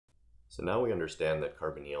So now we understand that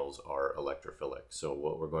carbonyls are electrophilic. So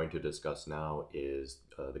what we're going to discuss now is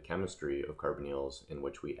the chemistry of carbonyls in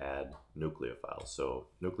which we add nucleophiles. So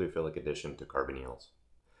nucleophilic addition to carbonyls.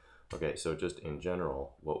 Okay, so just in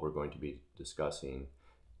general, what we're going to be discussing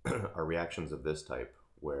are reactions of this type,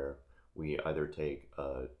 where we either take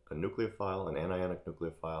a nucleophile, an anionic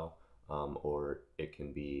nucleophile, or it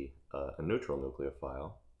can be a neutral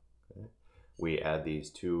nucleophile. Okay? We add these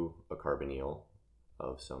to a carbonyl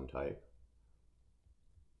of some type.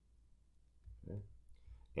 Okay.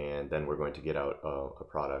 And then we're going to get out a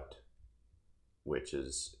product, which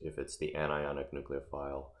is, if it's the anionic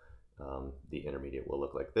nucleophile, the intermediate will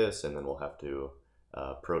look like this, and then we'll have to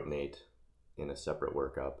protonate in a separate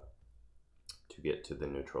workup to get to the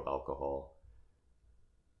neutral alcohol.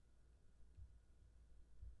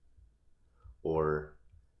 Or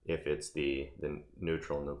if it's the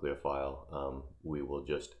neutral nucleophile, we will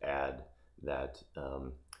just add that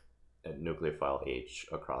nucleophile H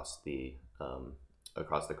across the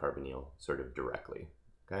carbonyl sort of directly.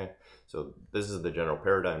 Okay, so this is the general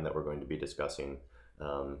paradigm that we're going to be discussing,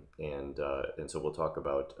 and so we'll talk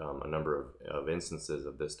about a number of instances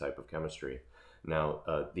of this type of chemistry. Now,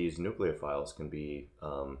 these nucleophiles can be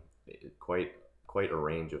quite a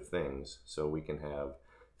range of things. So we can have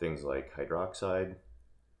things like hydroxide,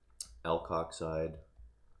 alkoxide,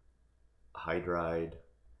 hydride.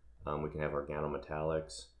 We can have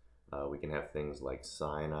organometallics. We can have things like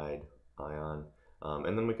cyanide ion.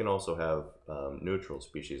 And then we can also have neutral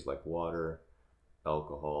species like water,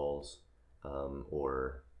 alcohols,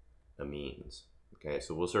 or amines. Okay,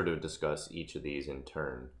 so we'll sort of discuss each of these in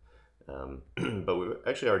turn. But we've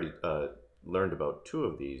actually already learned about two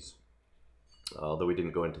of these, although we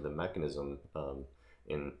didn't go into the mechanism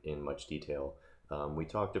in much detail. We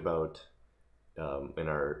talked about, in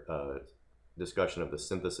our discussion of the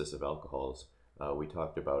synthesis of alcohols, we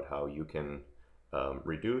talked about how you can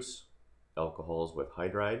reduce alcohols with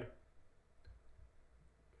hydride.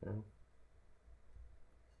 Okay.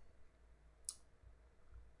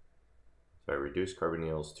 So I reduce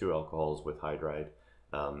carbonyls to alcohols with hydride,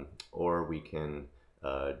 or we can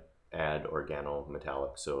add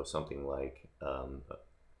organometallics, so something like a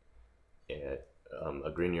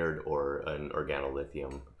Grignard or an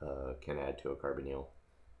organolithium can add to a carbonyl.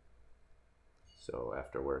 So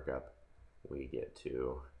after workup, we get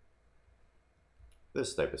to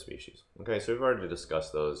this type of species. Okay, so we've already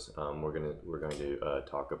discussed those. We're going to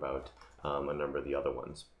talk about a number of the other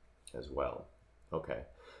ones as well. Okay,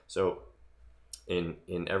 so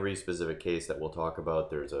in every specific case that we'll talk about,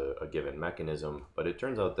 there's a given mechanism, but it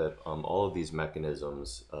turns out that all of these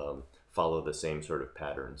mechanisms follow the same sort of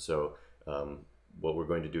pattern. So what we're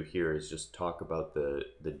going to do here is just talk about the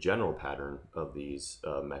general pattern of these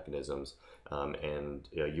mechanisms, and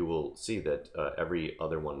you will see that every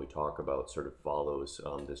other one we talk about sort of follows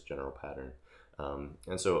this general pattern.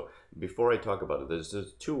 And so before I talk about it,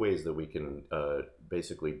 there's two ways that we can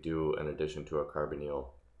basically do an addition to a carbonyl.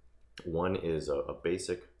 One is a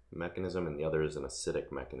basic mechanism and the other is an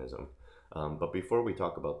acidic mechanism. But before we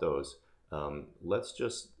talk about those, let's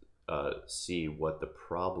just see what the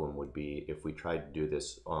problem would be if we tried to do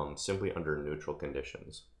this simply under neutral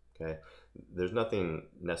conditions. Okay, there's nothing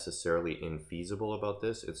necessarily infeasible about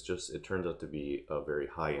this. It's just, it turns out to be a very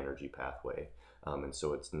high energy pathway, and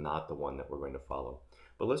so it's not the one that we're going to follow.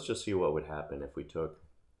 But let's just see what would happen if we took,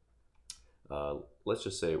 let's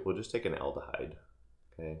just say, we'll just take an aldehyde,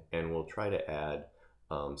 okay, and we'll try to add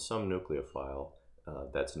some nucleophile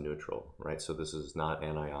that's neutral, right? So this is not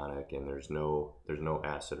anionic, and there's no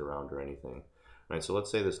acid around or anything, right? So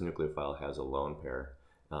let's say this nucleophile has a lone pair,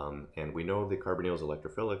 and we know the carbonyl is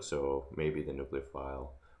electrophilic, so maybe the nucleophile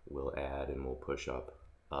will add and we'll push up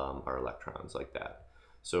our electrons like that.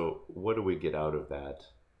 So what do we get out of that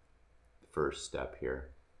first step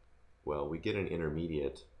here? Well, we get an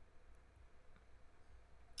intermediate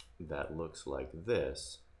that looks like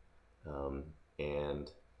this,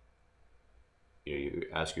 and you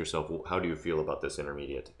ask yourself, well, how do you feel about this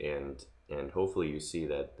intermediate? And hopefully you see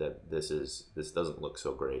that this doesn't look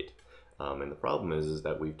so great. And the problem is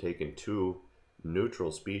that we've taken two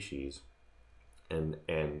neutral species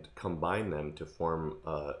and combined them to form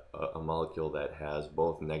a molecule that has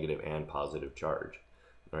both negative and positive charge.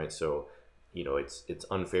 Right? So it's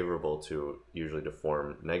unfavorable to usually to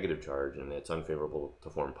form negative charge, and it's unfavorable to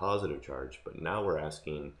form positive charge. But now we're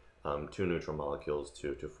asking two neutral molecules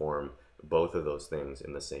to form both of those things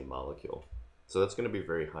in the same molecule. So that's going to be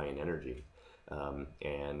very high in energy.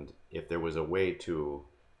 And if there was a way to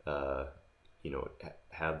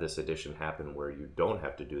have this addition happen where you don't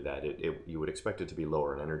have to do that, you would expect it to be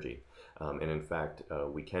lower in energy. And in fact,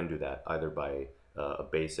 we can do that either by a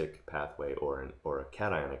basic pathway or a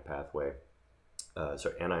cationic pathway,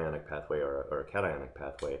 anionic pathway or a cationic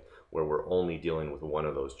pathway, where we're only dealing with one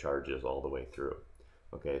of those charges all the way through.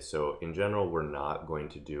 Okay, so in general, we're not going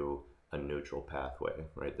to do a neutral pathway,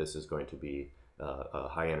 right? This is going to be a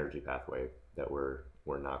high energy pathway that we're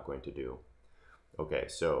not going to do. Okay,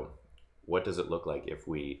 so what does it look like if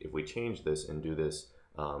we change this and do this,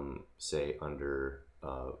 say under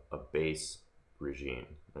a base regime?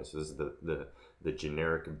 Right? So this is the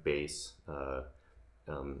generic base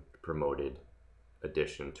promoted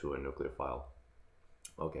addition to a nucleophile.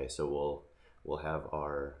 Okay, so we'll have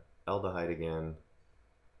our aldehyde again,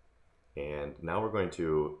 and now we're going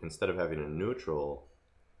to, instead of having a neutral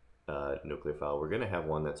nucleophile, we're going to have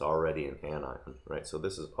one that's already an anion, right? So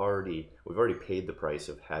this is we've already paid the price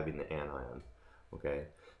of having the anion. Okay,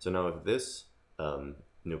 so now if this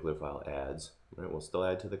nucleophile adds, right, we'll still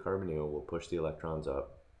add to the carbonyl, we'll push the electrons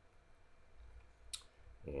up,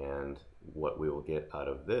 and what we will get out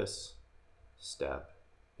of this step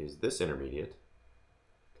is this intermediate.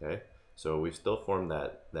 Okay, so we've still formed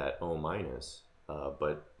that O minus,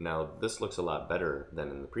 but now this looks a lot better than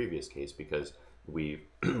in the previous case because we've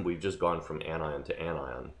just gone from anion to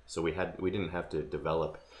anion. So we didn't have to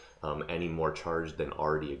develop any more charge than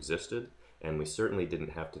already existed, and we certainly didn't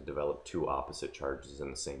have to develop two opposite charges in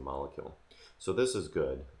the same molecule. So this is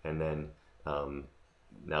good. And then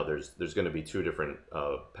now there's going to be two different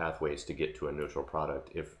pathways to get to a neutral product.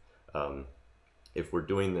 If we're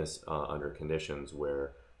doing this under conditions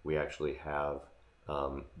where we actually have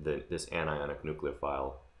this anionic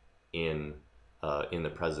nucleophile in the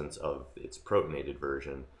presence of its protonated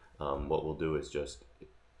version, what we'll do is just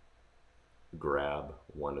grab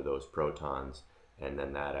one of those protons, and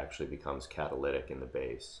then that actually becomes catalytic in the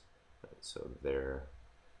base. Right, so there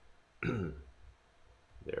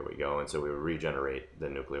we go. And so we regenerate the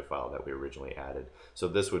nucleophile that we originally added. So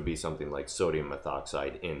this would be something like sodium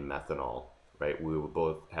methoxide in methanol, right? We would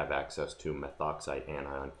both have access to methoxide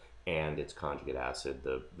anion and its conjugate acid,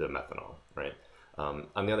 the methanol, right?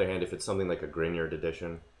 On the other hand, if it's something like a Grignard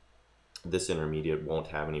addition, this intermediate won't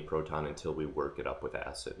have any proton until we work it up with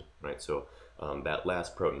acid, right? So that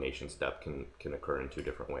last protonation step can occur in two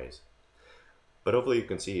different ways. But hopefully you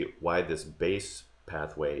can see why this base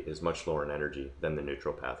pathway is much lower in energy than the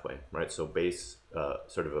neutral pathway, right? So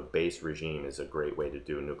sort of a base regime is a great way to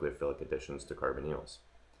do nucleophilic additions to carbonyls.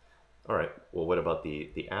 All right, well, what about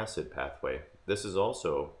the acid pathway? This is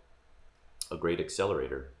also a great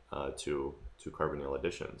accelerator to carbonyl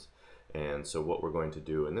additions. And so what we're going to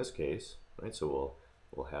do in this case, right, so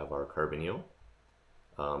we'll have our carbonyl,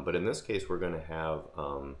 but in this case we're going to have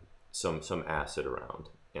some acid around,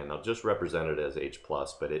 and I'll just represent it as H+,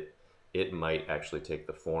 but it might actually take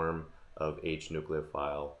the form of H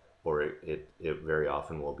nucleophile, or it very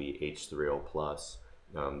often will be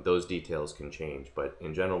H3O+. Those details can change, but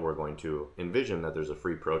in general we're going to envision that there's a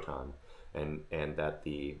free proton and that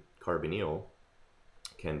the carbonyl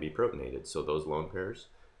can be protonated. So those lone pairs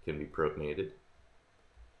can be protonated,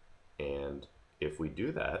 and if we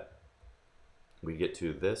do that, we get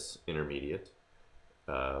to this intermediate,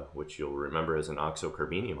 which you'll remember as an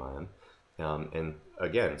oxocarbenium ion. And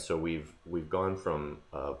again, so we've gone from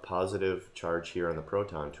a positive charge here on the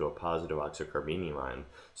proton to a positive oxocarbenium ion.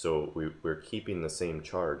 So we're keeping the same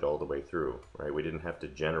charge all the way through, right? We didn't have to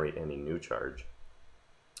generate any new charge.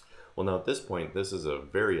 Well, now at this point, this is a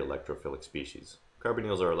very electrophilic species.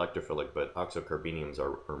 Carbonyls are electrophilic, but oxocarbeniums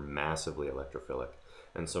are massively electrophilic.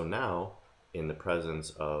 And so now, in the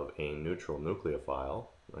presence of a neutral nucleophile,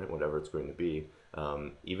 right, whatever it's going to be,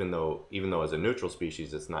 even though as a neutral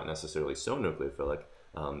species it's not necessarily so nucleophilic,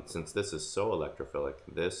 since this is so electrophilic,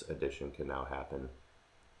 this addition can now happen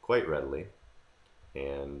quite readily,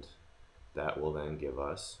 and that will then give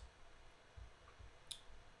us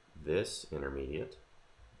this intermediate.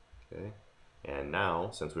 Okay, and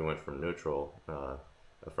now since we went from neutral,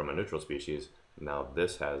 from a neutral species, now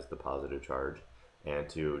this has the positive charge, and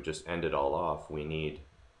to just end it all off, we need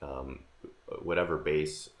whatever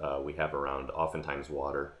base we have around, oftentimes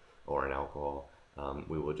water or an alcohol.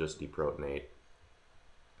 We will just deprotonate,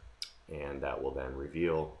 and that will then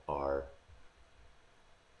reveal our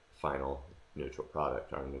final neutral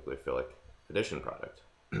product, our nucleophilic addition product.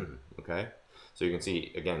 Okay, so you can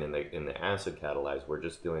see again in the acid catalyzed, we're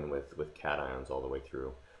just dealing with cations all the way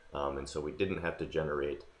through, and so we didn't have to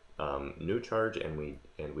generate new charge, and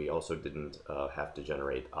we also didn't have to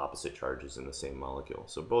generate opposite charges in the same molecule.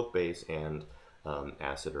 So both base and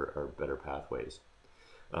acid are better pathways.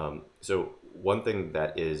 So one thing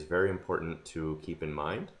that is very important to keep in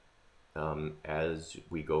mind as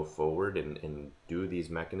we go forward and do these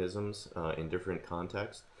mechanisms in different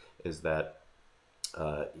contexts is that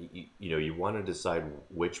you want to decide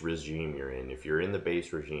which regime you're in. If you're in the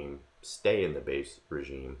base regime, stay in the base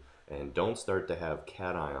regime and don't start to have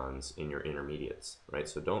cations in your intermediates, right?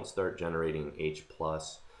 So don't start generating H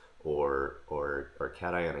plus or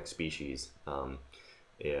cationic species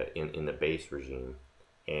in the base regime.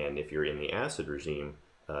 And if you're in the acid regime,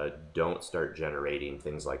 don't start generating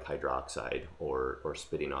things like hydroxide or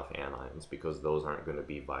spitting off anions, because those aren't going to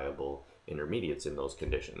be viable intermediates in those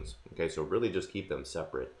conditions. Okay, so really just keep them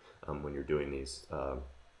separate when you're doing these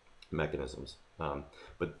mechanisms.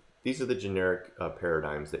 But these are the generic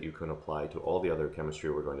paradigms that you can apply to all the other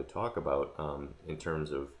chemistry we're going to talk about in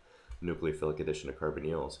terms of nucleophilic addition to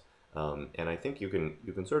carbonyls. And I think you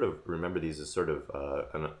can sort of remember these as sort of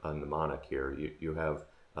a mnemonic here. You have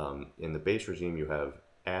in the base regime you have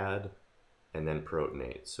add and then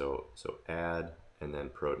protonate. So add and then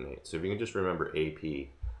protonate. So if you can just remember AP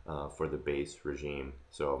for the base regime.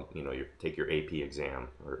 So you take your AP exam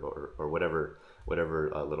or whatever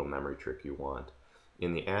little memory trick you want.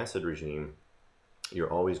 In the acid regime,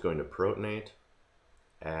 you're always going to protonate,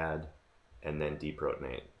 add, and then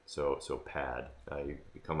deprotonate. So pad. You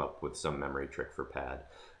come up with some memory trick for pad,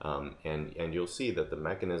 and you'll see that the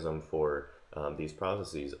mechanism for these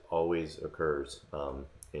processes always occurs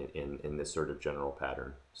in this sort of general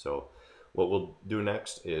pattern. So what we'll do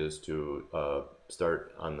next is to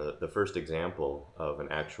start on the first example of an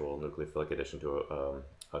actual nucleophilic addition to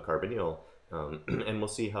a carbonyl, and we'll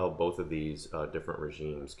see how both of these different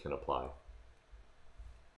regimes can apply.